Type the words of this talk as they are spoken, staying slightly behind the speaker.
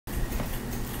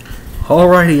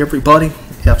Alrighty, everybody.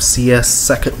 FCS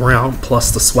second round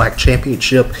plus the SWAC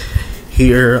championship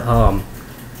here.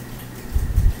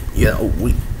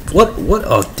 What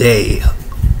a day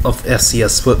of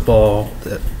FCS football.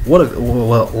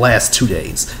 Last 2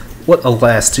 days. What a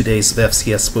last 2 days of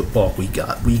FCS football we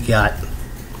got. We got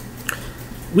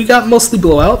mostly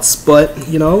blowouts, but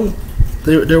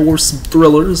there were some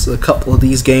thrillers. A couple of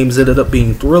these games ended up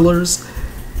being thrillers,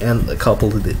 and a couple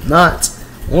that did not.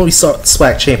 When we start the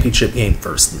SWAC championship game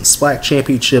first, in the SWAC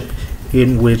championship,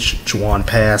 in which Juwan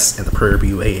Pass and the Prairie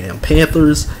View A&M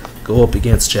Panthers go up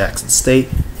against Jackson State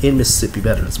in Mississippi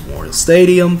Veterans Memorial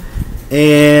Stadium,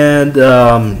 and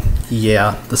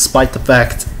despite the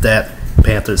fact that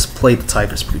Panthers played the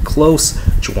Tigers pretty close,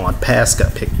 Juwan Pass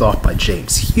got picked off by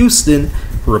James Houston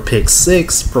for a pick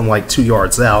six from like 2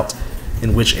 yards out,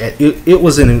 in which it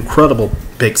was an incredible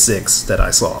pick six that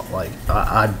I saw. Like,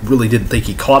 I really didn't think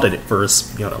he caught it at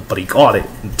first, but he caught it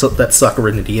and took that sucker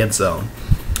into the end zone.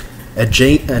 And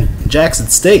Jackson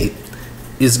State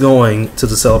is going to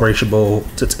the Celebration Bowl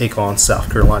to take on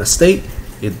South Carolina State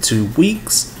in 2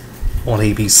 weeks on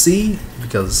ABC,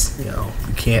 because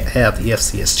we can't have the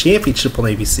FCS championship on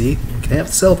ABC. We can have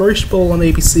the Celebration Bowl on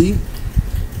ABC.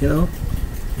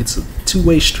 It's a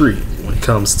two-way street when it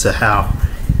comes to how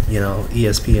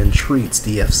ESPN treats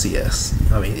the FCS.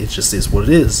 I mean, it just is what it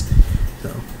is.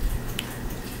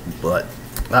 But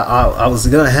I was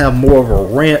gonna have more of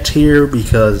a rant here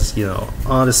because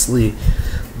honestly,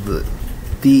 the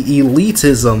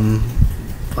elitism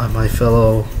by my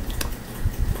fellow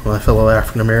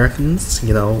African Americans,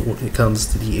 when it comes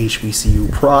to the HBCU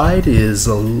pride, it's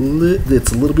a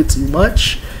little bit too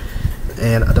much.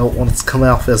 And I don't want it to come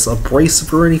out as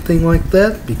abrasive or anything like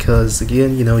that, because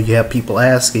again, you have people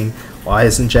asking, why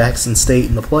isn't Jackson State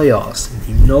in the playoffs? And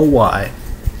you know why.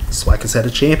 SWAC has had a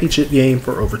championship game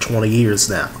for over 20 years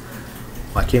now.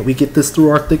 Why can't we get this through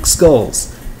our thick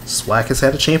skulls? SWAC has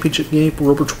had a championship game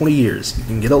for over 20 years. You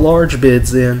can get a large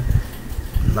bids in,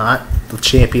 not the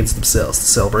champions themselves. The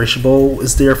Celebration Bowl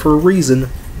is there for a reason.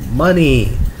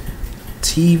 Money.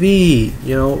 TV,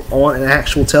 on an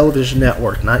actual television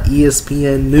network, not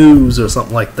ESPN News or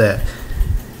something like that.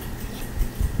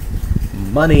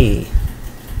 Money,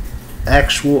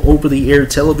 actual over-the-air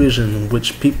television,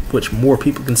 which more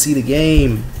people can see the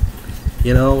game,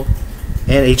 and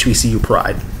HBCU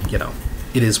pride.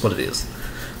 It is what it is.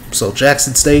 So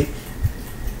Jackson State,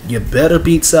 you better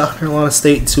beat South Carolina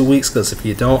State in 2 weeks, because if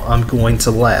you don't, I'm going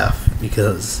to laugh,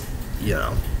 because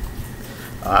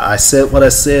I said what I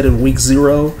said in week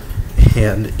 0,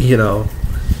 and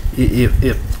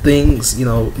if things,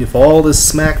 if all this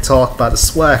smack talk by the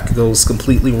SWAC goes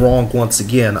completely wrong once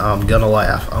again, I'm gonna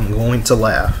laugh. I'm going to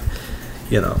laugh.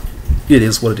 It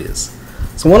is what it is.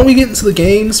 So why don't we get into the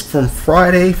games from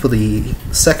Friday for the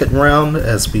second round?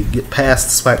 As we get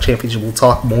past the SWAC championship, we'll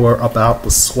talk more about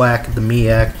the SWAC and the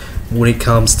MEAC when it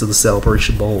comes to the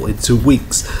Celebration Bowl in 2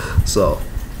 weeks. So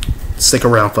stick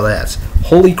around for that.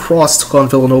 Holy Cross took on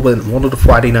Villanova in one of the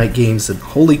Friday night games, and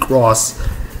Holy Cross,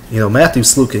 Matthew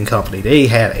Sluka and company, they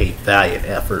had a valiant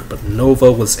effort, but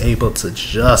Nova was able to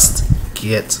just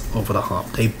get over the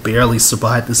hump. They barely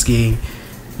survived this game.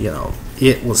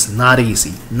 It was not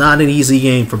easy. Not an easy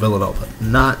game for Villanova.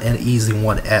 Not an easy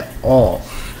one at all.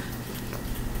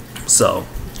 So,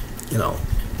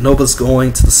 Nova's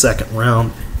going to the second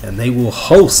round, and they will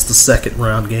host the second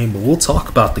round game, but we'll talk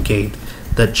about the game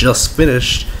that just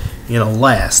finished,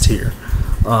 last here.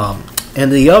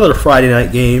 And the other Friday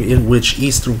night game, in which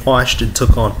Eastern Washington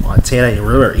took on Montana. And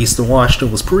remember, Eastern Washington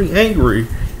was pretty angry,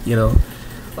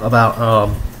 about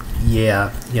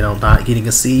not getting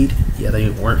a seed. Yeah, they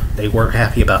weren't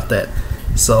happy about that.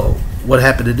 So what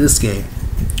happened in this game?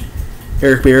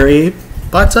 Eric Berry,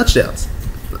 5 touchdowns.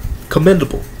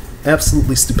 Commendable.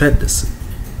 Absolutely stupendous.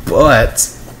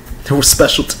 But there were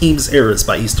special teams errors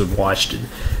by Eastern Washington.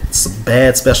 Some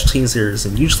bad special teams errors,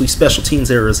 and usually special teams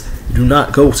errors do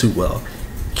not go too well.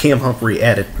 Cam Humphrey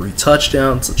added 3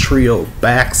 touchdowns. The trio of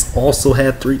backs also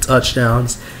had 3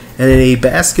 touchdowns. And in a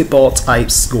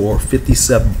basketball-type score,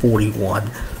 57-41,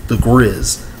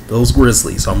 those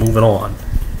Grizzlies are moving on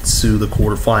to the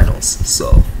quarterfinals.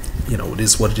 So, it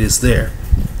is what it is there.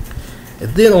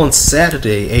 And then on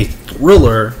Saturday, a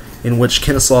thriller in which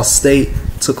Kennesaw State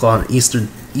took on East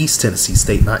Tennessee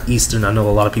State, not Eastern. I know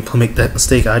a lot of people make that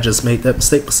mistake. I just made that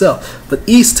mistake myself. But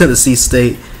East Tennessee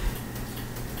State,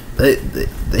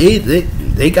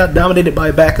 they got dominated by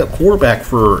a backup quarterback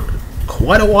for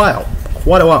quite a while.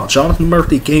 Jonathan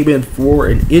Murphy came in for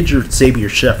an injured Xavier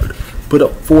Shepherd, put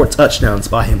up 4 touchdowns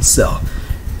by himself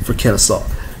for Kennesaw.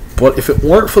 But if it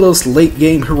weren't for those late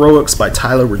game heroics by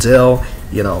Tyler Riddell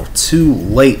You know, 2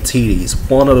 late TDs.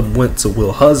 One of them went to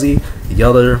Will Huzzy, the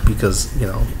other because, you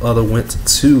know, other went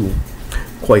to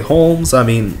Quay Holmes. I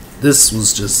mean, this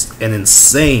was just an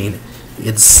insane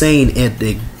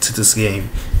ending to this game.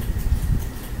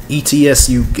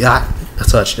 ETSU got a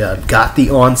touchdown, got the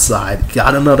onside,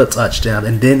 got another touchdown,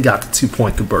 and then got the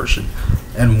 2-point conversion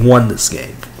and won this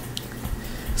game.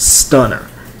 Stunner.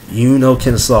 You know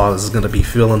Kennesaw is going to be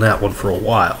feeling that one for a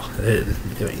while.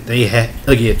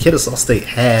 Kennesaw State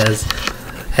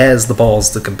has the balls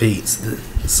to compete.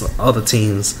 Some other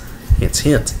teams,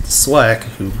 hint, SWAC,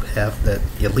 who have that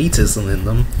elitism in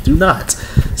them, do not.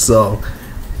 So,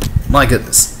 my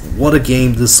goodness, what a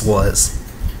game this was.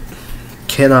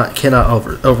 Cannot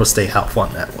overstate how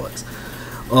fun that was.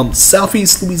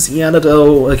 Southeast Louisiana,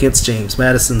 though, against James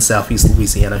Madison. Southeast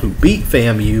Louisiana, who beat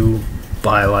FAMU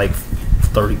by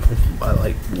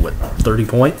 30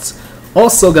 points.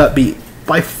 Also got beat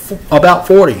by about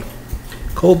 40.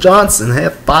 Cole Johnson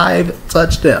had 5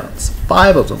 touchdowns.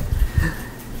 5 of them.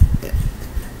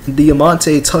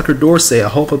 Diamante Tucker Dorsey, I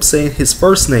hope I'm saying his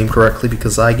first name correctly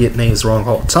because I get names wrong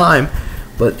all the time,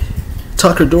 but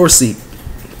Tucker Dorsey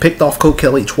picked off Cole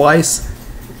Kelly twice.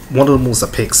 One of them was a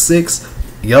pick 6.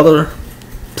 The other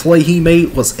play he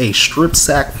made was a strip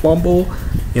sack fumble.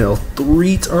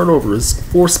 3 turnovers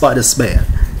forced by this man.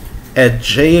 At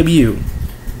JMU,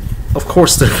 of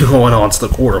course they're going on to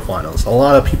the quarterfinals. A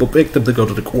lot of people picked them to go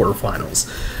to the quarterfinals.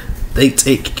 They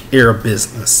take care of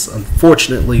business.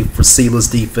 Unfortunately for Sila's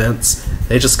defense,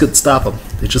 they just couldn't stop them.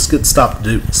 They just couldn't stop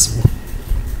the Dukes.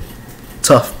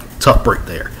 Tough break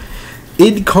there.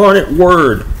 Incarnate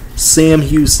Word, Sam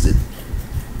Houston.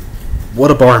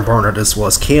 What a barn burner this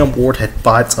was. Cam Ward had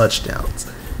 5 touchdowns.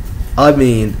 I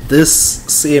mean, this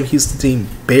Sam Houston team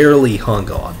barely hung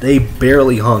on. They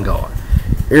barely hung on.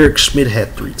 Eric Schmidt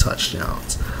had 3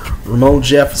 touchdowns. Ramon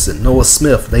Jefferson, Noah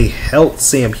Smith, they helped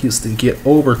Sam Houston get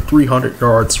over 300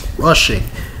 yards rushing.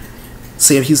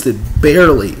 Sam Houston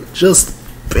just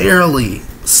barely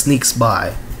sneaks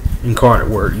by Incarnate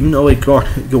Word. You know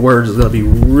Incarnate Word is going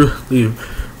to be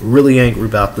really angry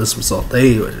about this result.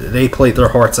 They played their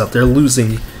hearts out. They're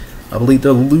losing. I believe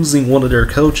they're losing one of their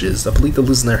coaches. I believe they're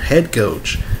losing their head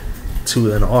coach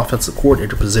to an offensive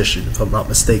coordinator position, if I'm not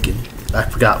mistaken. I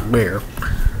forgot where.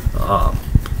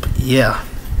 Yeah.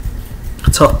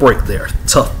 Tough break there.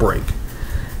 Tough break.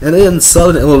 And then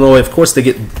Southern Illinois, of course, they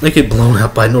get blown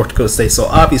out by North Dakota State. So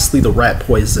obviously the rat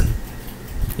poison,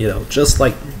 just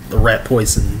like the rat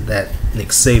poison that Nick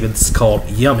Saban's called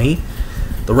yummy.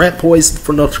 The rat poison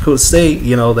for North Dakota State,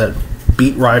 that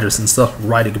beat writers and stuff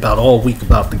writing about all week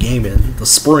about the game in the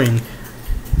spring,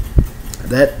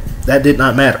 that did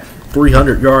not matter.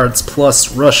 300 yards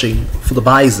plus rushing for the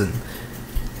Bison,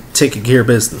 taking care of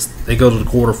business. They go to the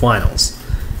quarterfinals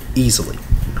easily.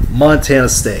 Montana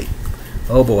State,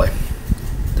 oh boy,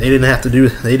 they didn't have to do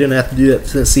that to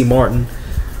Tennessee Martin,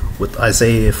 with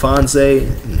Isaiah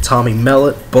Ifanse and Tommy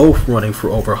Mellett both running for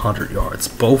over 100 yards.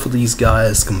 Both of these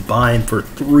guys combined for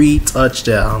 3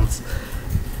 touchdowns.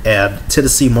 And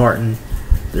Tennessee Martin,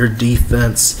 their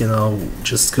defense,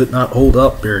 just could not hold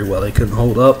up very well. They couldn't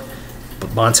hold up.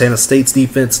 But Montana State's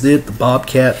defense did. The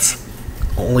Bobcats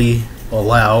only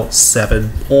allow 7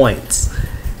 points.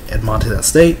 At Montana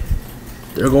State,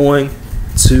 they're going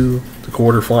to the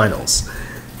quarterfinals.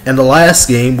 And the last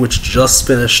game, which just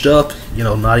finished up,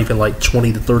 not even like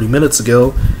 20 to 30 minutes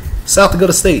ago, South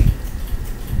Dakota State,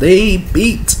 they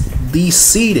beat the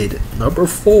seeded number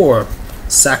 4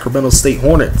 Sacramento State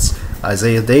Hornets.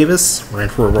 Isaiah Davis ran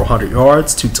for over 100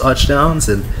 yards, 2 touchdowns,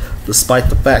 and despite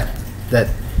the fact that,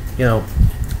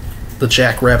 the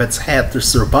Jackrabbits had to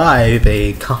survive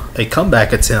a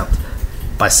comeback attempt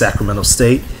by Sacramento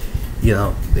State,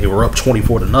 they were up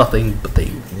 24-0, but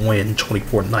they win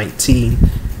 24-19.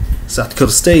 South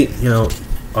Dakota State,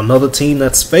 another team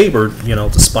that's favored,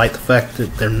 despite the fact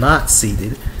that they're not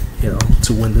seeded,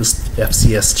 to win this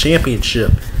FCS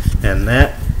championship. And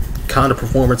that kind of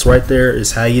performance right there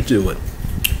is how you do it.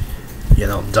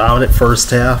 Dominant first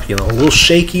half, a little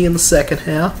shaky in the second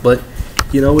half, but,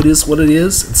 it is what it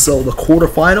is. And so the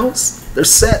quarterfinals, they're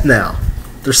set now.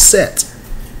 They're set.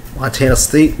 Montana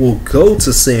State will go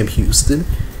to Sam Houston.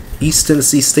 East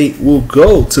Tennessee State will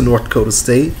go to North Dakota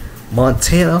State.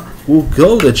 Montana will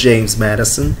go to James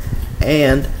Madison.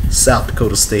 And South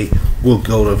Dakota State will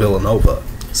go to Villanova.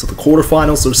 So the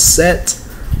quarterfinals are set.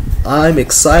 I'm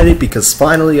excited because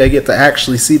finally I get to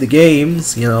actually see the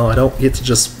games. I don't get to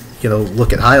just,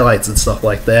 look at highlights and stuff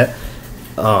like that.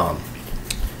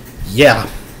 Yeah.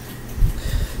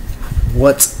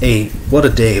 What a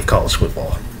day of college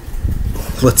football.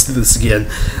 let's do this again.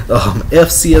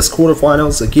 FCS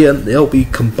quarterfinals, again, they'll be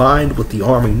combined with the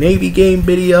Army-Navy game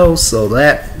video, so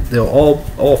that they'll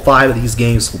all 5 of these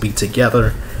games will be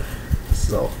together.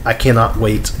 So I cannot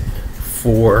wait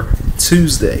for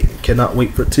Tuesday.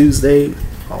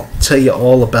 I'll tell you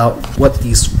all about what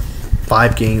these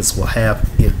 5 games will have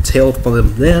entailed for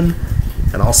them then,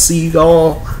 and I'll see you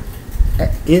all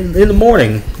in the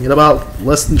morning in about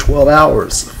less than 12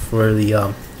 hours for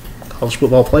the college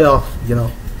football playoff,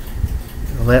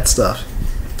 that stuff.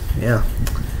 Yeah.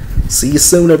 See you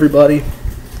soon, everybody.